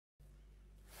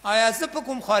آیا زه په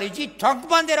کوم خارجي ټانک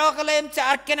باندې راغلی یم چې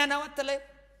ارګ کې ننوتلی؟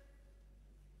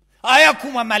 آیا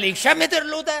کومه ملیشه مې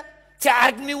درلوده چې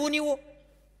ارګ مې ونیو؟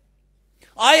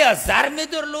 آیا زر مې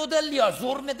درلودل یا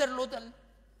زور مې درلودل؟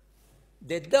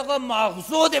 د دغه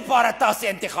ماغزو دپاره تاسې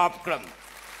انتخاب کړم.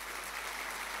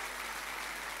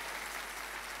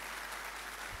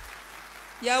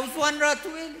 یو ځوان راته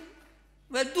ویلي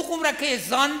ویل تو خومره که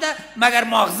ځان ده مګر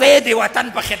ماغزه د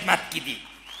وطن په خدمت کې دي.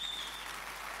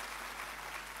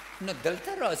 نو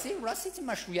دلته راځي چې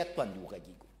مشروعیت باندې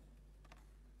وغږېږو.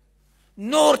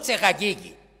 نور څه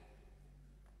غږېږي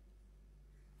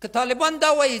که طالبان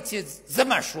دا وایي چې زه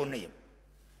مشروع نه یم،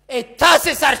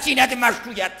 تاسې سرچینه د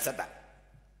مشروعیت څه ده؟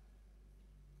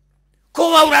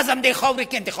 کومه ورځ هم دې خاورې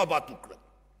کې انتخابات وکړل؟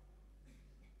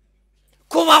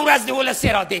 کومه ورځ د ولس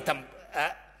ارادې ته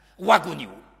غوږ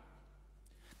ونیو؟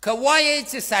 که وایئ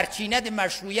چې سرچینه د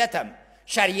مشروعیت هم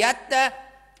شریعت ده،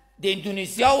 د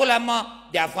اندونیزیا علما،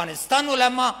 د افغانستان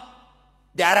علما،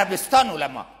 د عربستان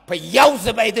علما په یو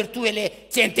ځای به یې درته ویلې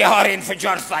چې انتحار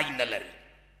انفجار ځای نه لري.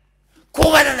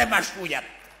 کومه ده د مشروعیت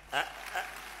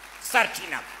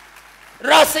سرچینه؟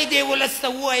 راسئ دې ولس ته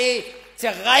ووایئ چې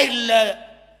غیر له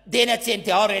دې نه چې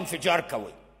انتحار انفجار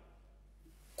کوئ.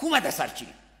 کومه ده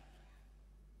سرچینه؟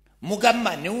 موږ هم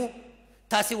منو.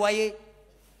 تاسې وایئ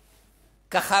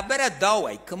که خبره دا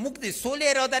وایي که موږ د سولې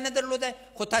اراده نه درلوده،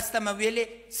 خو تاسو ته مې ویلې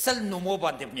 100 نومو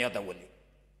باندې مې یادولې.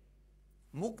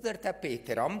 موږ درته په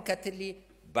احترام کتلي،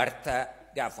 برته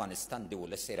د افغانستان د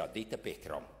ولس ارادې ته په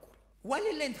احترام وګورئ.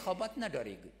 ولې له انتخابات نه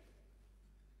ډارېږئ؟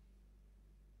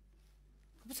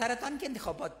 په سرطان کې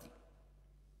انتخابات دي،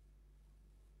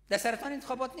 د سرطان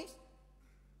انتخابات نیست؟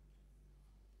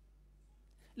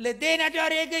 له دې نه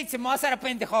ډارېږئ چې ما سره په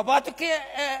انتخاباتو کې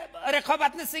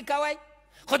رقابت نسئ کوئ؟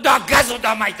 خو دا ګز و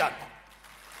دا میدان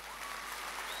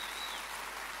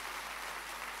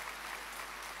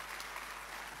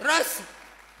راست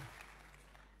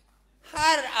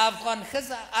هر افغان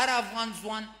ښځه، هر افغان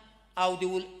ځوان او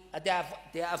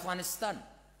د افغانستان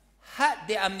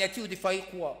د امنیتي و دفاعي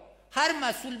قوا هر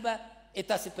مسئول به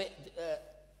تاسې په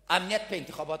امنیت په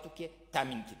انتخاباتو کې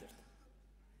تامین کړي.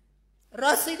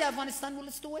 راستئ د افغانستان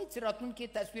ولس ته وایي چې راتلونکي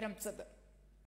تصویر هم څه ده؟